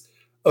face is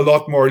a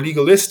lot more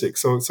legalistic.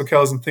 So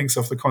Kelsen thinks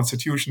of the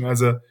Constitution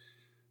as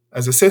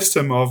a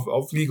system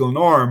of legal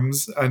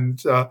norms,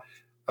 and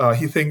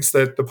he thinks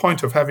that the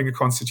point of having a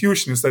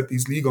constitution is that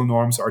these legal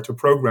norms are to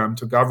program,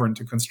 to govern,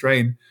 to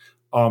constrain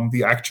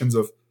the actions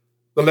of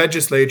the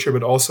legislature,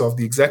 but also of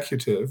the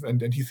executive.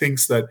 And he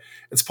thinks that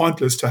it's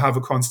pointless to have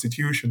a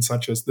constitution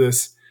such as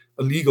this,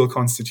 a legal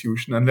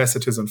constitution, unless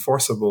it is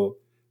enforceable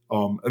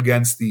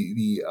against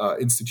the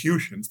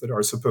institutions that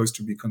are supposed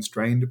to be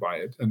constrained by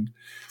it. And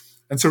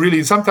so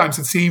really, sometimes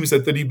it seems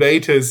that the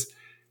debate is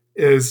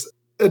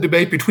a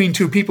debate between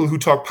two people who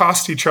talk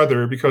past each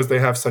other because they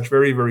have such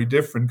very, very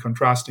different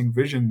contrasting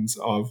visions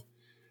of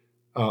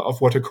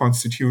what a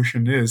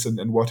constitution is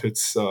and what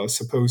it's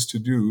supposed to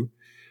do.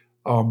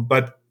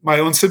 But my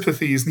own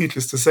sympathies,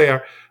 needless to say,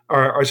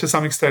 are to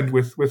some extent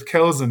with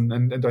Kelsen,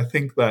 and I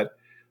think that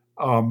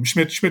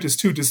Schmidt is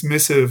too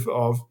dismissive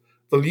of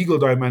the legal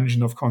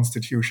dimension of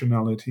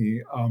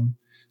constitutionality.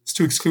 It's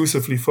too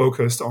exclusively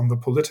focused on the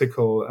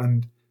political,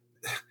 and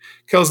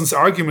Kelsen's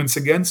arguments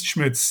against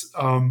Schmidt's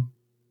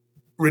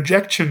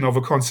rejection of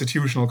a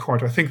constitutional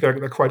court, I think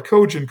they're quite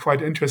cogent,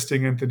 quite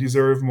interesting, and they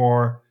deserve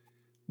more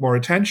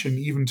attention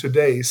even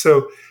today.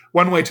 So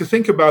one way to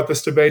think about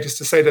this debate is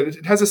to say that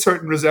it has a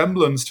certain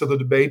resemblance to the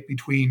debate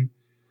between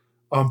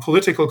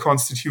political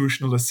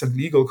constitutionalists and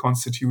legal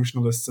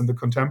constitutionalists in the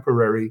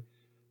contemporary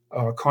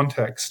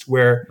context,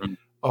 where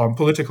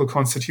political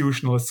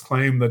constitutionalists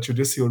claim that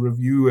judicial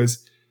review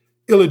is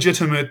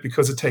illegitimate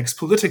because it takes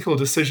political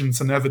decisions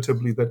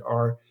inevitably that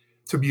are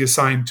to be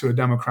assigned to a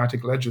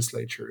democratic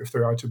legislature if they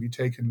are to be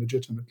taken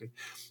legitimately.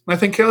 And I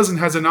think Kelsen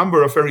has a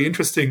number of very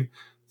interesting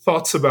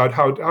thoughts about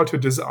how to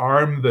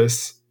disarm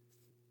this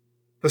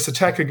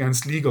attack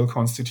against legal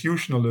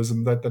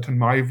constitutionalism that in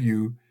my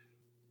view,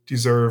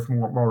 deserve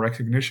more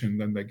recognition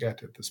than they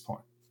get at this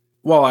point.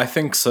 Well, I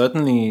think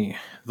certainly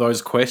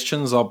those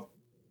questions are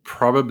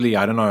probably,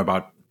 I don't know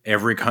about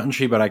every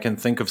country, but I can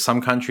think of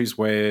some countries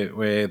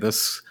where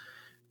this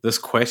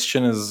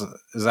question is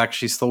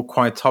actually still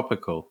quite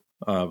topical.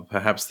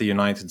 Perhaps the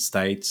United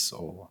States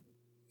or...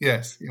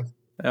 Yes.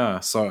 Yeah,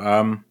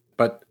 so,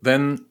 but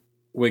then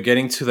we're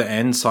getting to the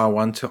end, so I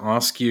want to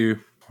ask you,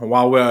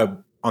 while we're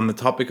on the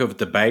topic of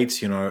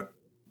debates,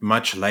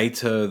 much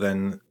later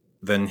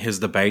than his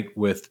debate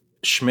with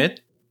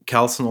Schmidt,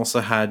 Kelsen also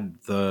had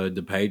the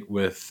debate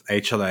with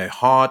HLA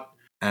Hart,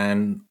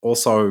 and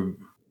also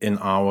in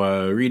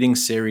our reading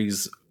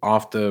series,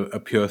 after A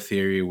Pure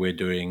Theory, we're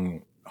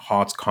doing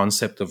Hart's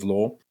concept of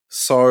law.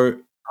 So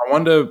I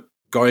wonder,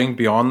 going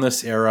beyond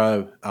this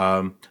era,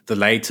 the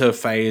later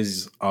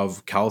phase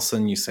of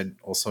Kelsen, you said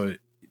also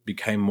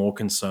became more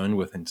concerned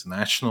with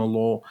international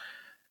law,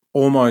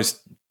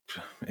 almost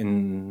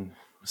in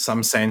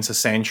some sense a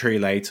century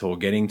later, or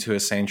getting to a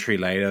century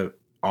later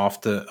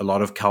after a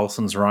lot of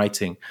Kelsen's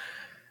writing.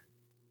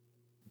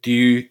 Do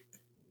you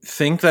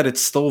think that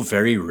it's still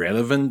very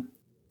relevant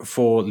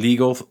for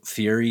legal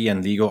theory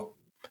and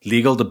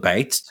legal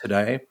debates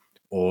today,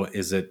 or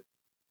is it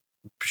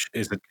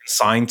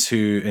assigned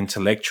to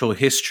intellectual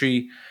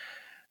history?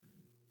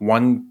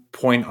 One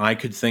point I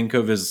could think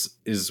of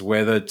is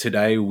whether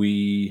today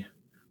we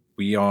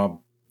are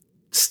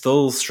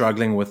still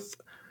struggling with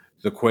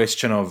the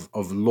question of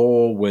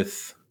law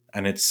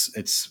and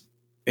it's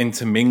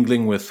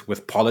intermingling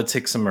with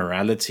politics and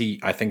morality.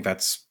 I think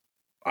that's,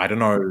 I don't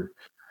know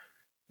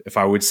if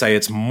I would say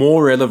it's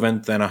more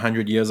relevant than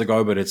 100 years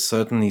ago, but it's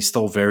certainly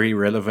still very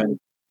relevant.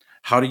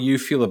 How do you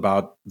feel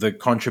about the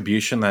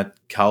contribution that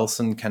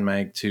Kelsen can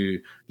make to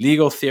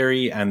legal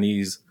theory and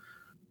these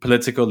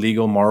political,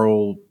 legal,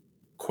 moral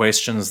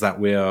questions that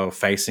we are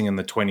facing in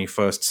the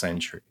 21st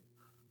century?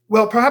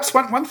 Well, perhaps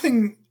one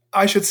thing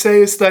I should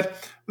say is that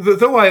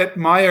though I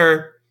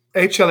admire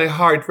H.L.A.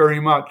 Hart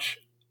very much,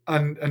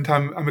 and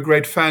I'm a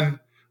great fan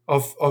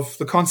of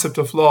the concept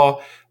of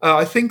law,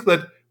 I think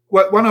that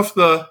one of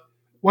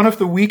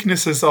the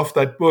weaknesses of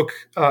that book,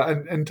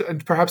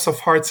 and perhaps of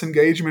Hart's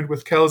engagement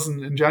with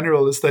Kelsen in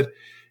general, is that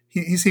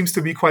he seems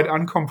to be quite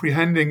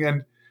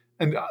uncomprehending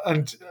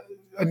and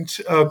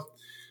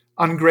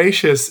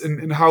ungracious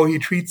in how he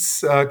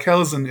treats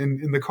Kelsen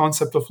in the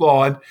concept of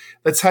law, and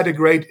that's had a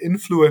great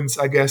influence,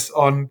 I guess,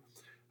 on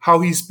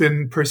how he's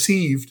been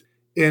perceived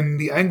in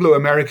the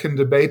Anglo-American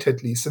debate,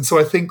 at least. And so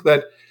I think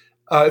that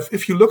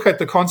if you look at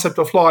the concept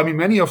of law, I mean,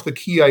 many of the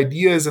key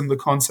ideas in the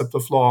concept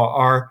of law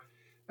are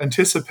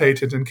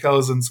anticipated in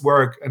Kelsen's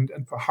work, and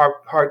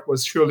Hart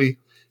was surely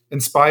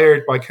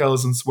inspired by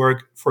Kelsen's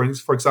work, for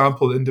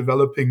example, in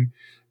developing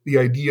the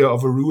idea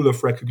of a rule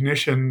of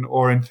recognition,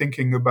 or in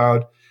thinking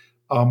about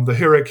the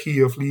hierarchy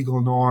of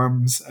legal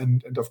norms,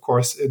 and of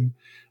course in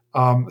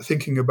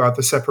thinking about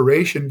the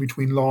separation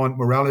between law and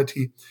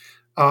morality.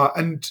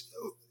 And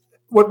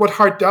what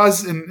Hart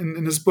does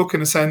in his book,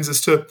 in a sense,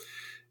 is to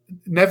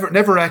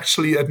never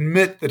actually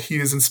admit that he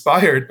is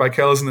inspired by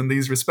Kelsen in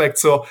these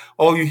respects. So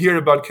all you hear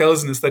about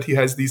Kelsen is that he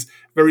has these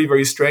very,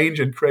 very strange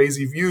and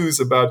crazy views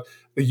about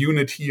the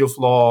unity of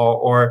law,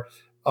 or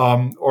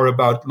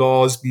about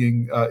laws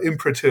being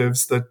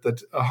imperatives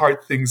that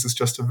Hart thinks is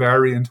just a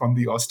variant on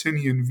the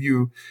Austinian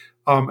view.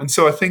 And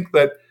so I think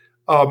that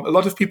a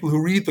lot of people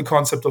who read the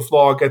concept of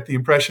law get the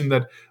impression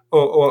that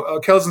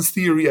Kelsen's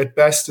theory at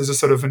best is a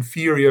sort of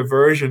inferior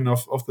version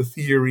of the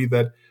theory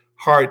that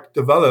Hart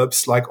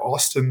develops, like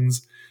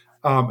Austin's,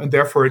 and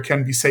therefore it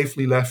can be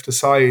safely left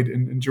aside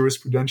in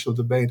jurisprudential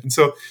debate. And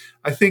so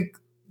I think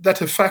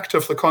that effect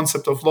of the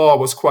concept of law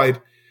was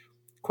quite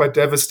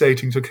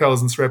devastating to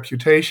Kelsen's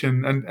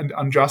reputation, and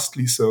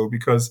unjustly so,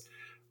 because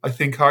I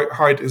think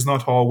Hart is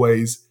not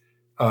always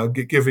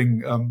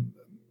giving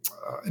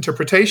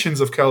interpretations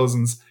of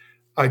Kelsen's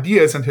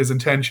ideas and his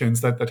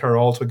intentions that are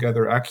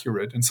altogether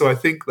accurate. And so I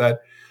think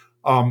that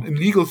in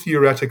legal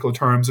theoretical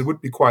terms, it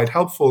would be quite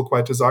helpful,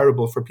 quite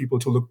desirable for people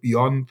to look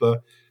beyond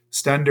the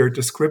standard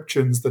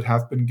descriptions that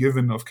have been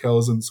given of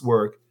Kelsen's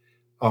work,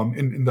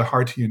 in the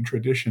Hartian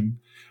tradition.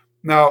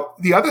 Now,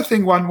 the other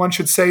thing one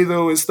should say,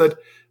 though, is that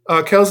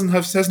Kelsen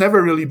has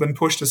never really been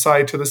pushed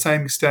aside to the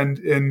same extent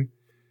in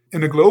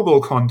a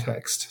global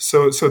context.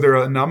 So there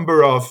are a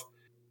number of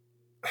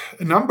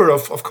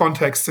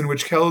contexts in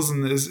which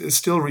Kelsen is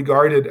still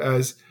regarded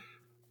as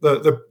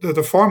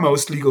the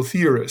foremost legal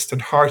theorist,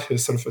 and Hart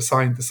is sort of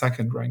assigned the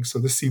second rank. So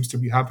this seems to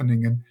be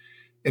happening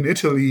in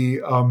Italy,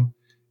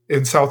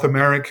 in South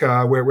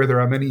America, where there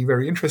are many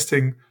very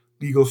interesting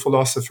legal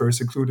philosophers,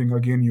 including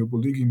Eugenio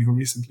Boligin, who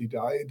recently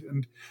died.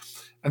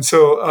 And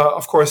so,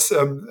 of course,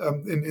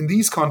 in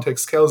these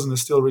contexts, Kelsen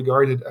is still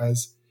regarded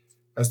as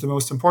the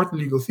most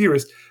important legal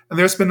theorist. And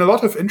there's been a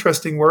lot of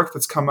interesting work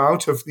that's come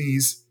out of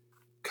these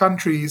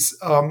countries,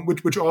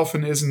 which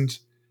often isn't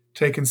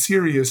taken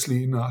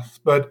seriously enough.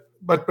 But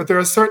there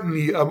are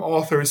certainly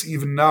authors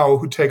even now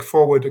who take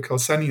forward the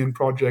Kelsenian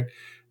project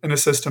in a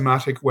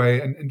systematic way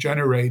and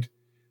generate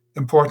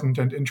important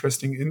and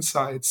interesting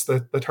insights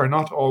that are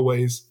not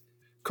always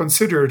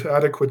considered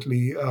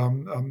adequately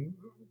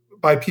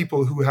by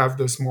people who have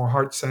this more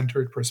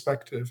heart-centered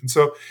perspective. And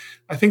so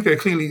I think there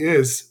clearly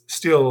is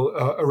still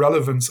a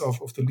relevance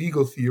of the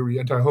legal theory,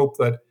 and I hope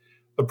that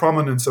the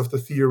prominence of the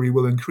theory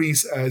will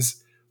increase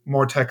as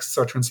more texts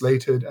are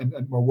translated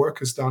and more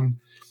work is done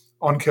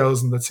on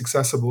Kelsen that's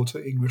accessible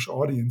to English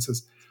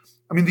audiences.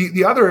 I mean,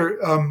 the other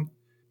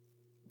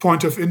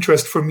point of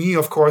interest for me,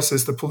 of course,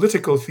 is the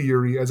political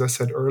theory, as I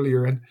said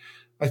earlier. And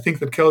I think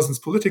that Kelsen's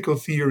political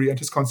theory and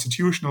his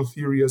constitutional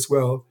theory as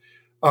well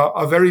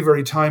are very,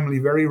 very timely,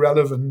 very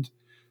relevant,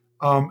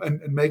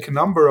 and make a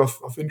number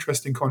of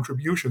interesting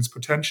contributions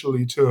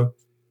potentially to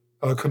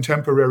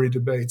contemporary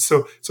debates.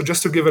 So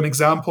just to give an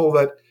example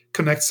that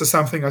connects to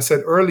something I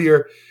said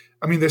earlier,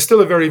 I mean, there's still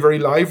a very, very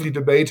lively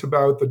debate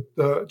about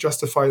the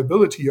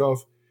justifiability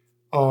of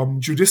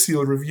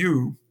judicial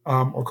review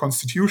or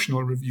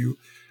constitutional review.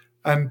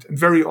 And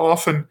very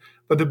often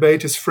the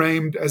debate is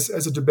framed as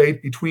a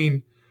debate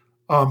between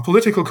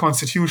political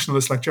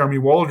constitutionalists like Jeremy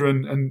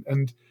Waldron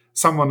and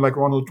someone like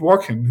Ronald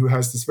Dworkin, who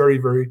has this very,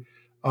 very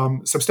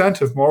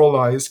substantive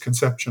moralized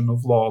conception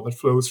of law that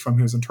flows from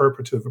his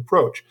interpretive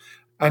approach.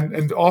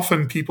 And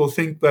often people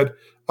think that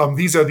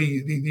these are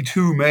the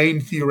two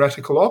main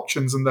theoretical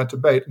options in that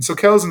debate. And so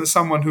Kelsen is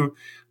someone who,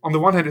 on the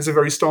one hand, is a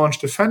very staunch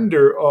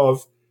defender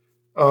of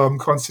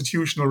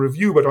constitutional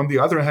review, but on the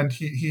other hand,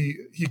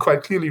 he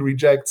quite clearly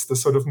rejects the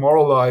sort of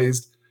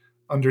moralized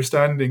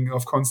understanding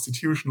of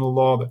constitutional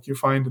law that you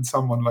find in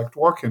someone like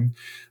Dworkin.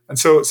 And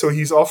so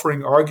he's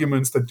offering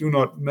arguments that do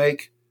not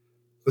make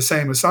the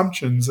same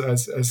assumptions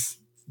as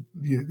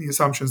the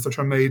assumptions that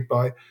are made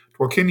by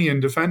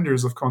Dworkinian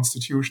defenders of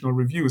constitutional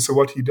review. So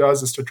what he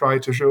does is to try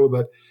to show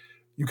that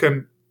you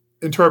can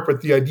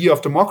interpret the idea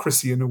of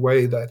democracy in a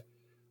way that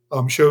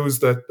shows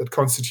that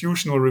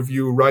constitutional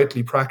review,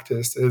 rightly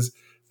practiced, is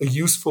a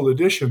useful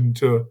addition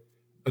to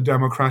a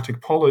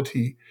democratic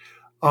polity.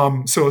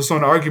 So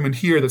an argument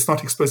here that's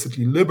not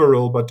explicitly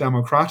liberal but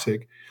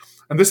democratic.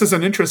 And this is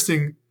an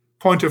interesting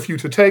point of view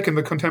to take in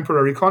the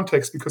contemporary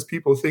context, because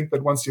people think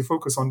that once you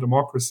focus on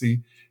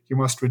democracy, you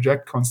must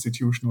reject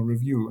constitutional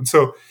review. And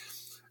so,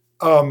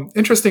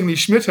 interestingly,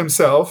 Schmidt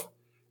himself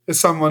is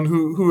someone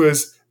who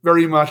is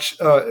very much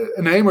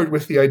enamored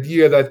with the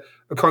idea that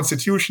a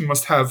constitution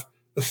must have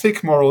a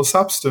thick moral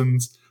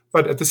substance,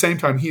 but at the same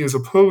time, he is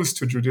opposed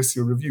to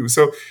judicial review.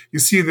 So you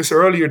see in this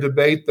earlier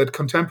debate that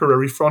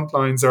contemporary front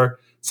lines are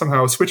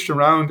somehow switched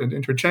around and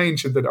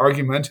interchanged, and that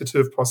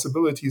argumentative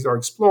possibilities are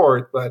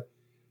explored that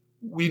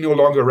we no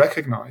longer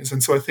recognize.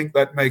 And so I think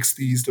that makes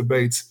these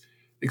debates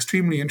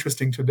extremely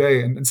interesting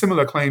today. And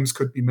similar claims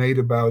could be made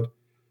about,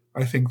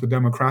 I think, the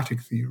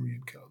democratic theory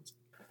in Kelsen.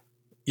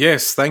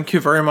 Yes, thank you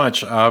very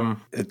much.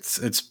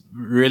 It's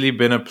really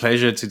been a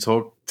pleasure to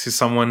talk to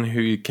someone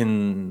who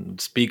can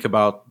speak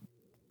about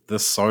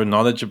this so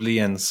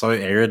knowledgeably and so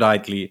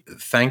eruditely.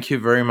 Thank you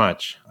very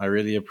much. I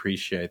really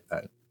appreciate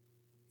that.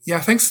 Yeah,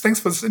 thanks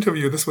for this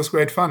interview. This was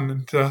great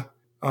fun, and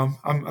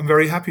I'm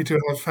very happy to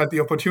have had the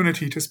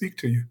opportunity to speak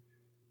to you.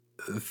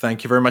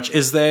 Thank you very much.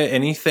 Is there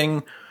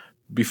anything,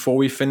 before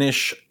we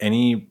finish,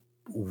 any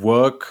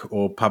work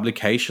or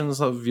publications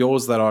of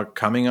yours that are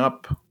coming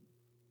up?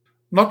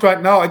 Not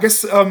right now, I guess.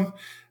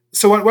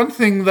 So one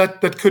thing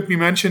that could be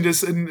mentioned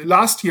is in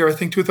last year, I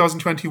think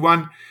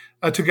 2021,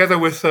 together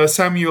with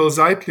Samuel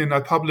Zeitlin,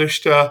 I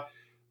published a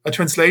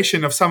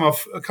translation of some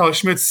of Carl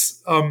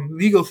Schmitt's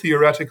legal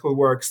theoretical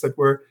works that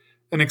were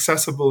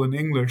inaccessible in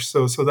English.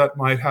 So that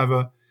might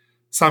have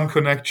some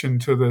connection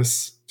to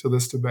this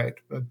debate.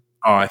 But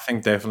I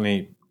think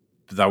definitely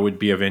that would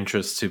be of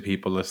interest to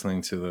people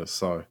listening to this.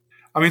 So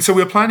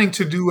we're planning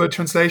to do a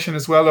translation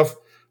as well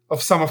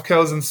of some of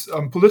Kelsen's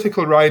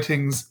political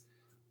writings,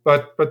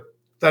 but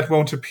that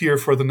won't appear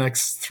for the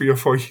next 3 or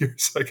 4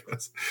 years, I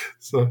guess.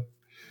 So,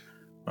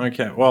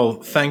 okay.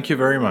 Well, thank you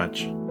very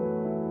much.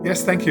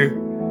 Yes, thank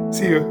you.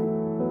 See you.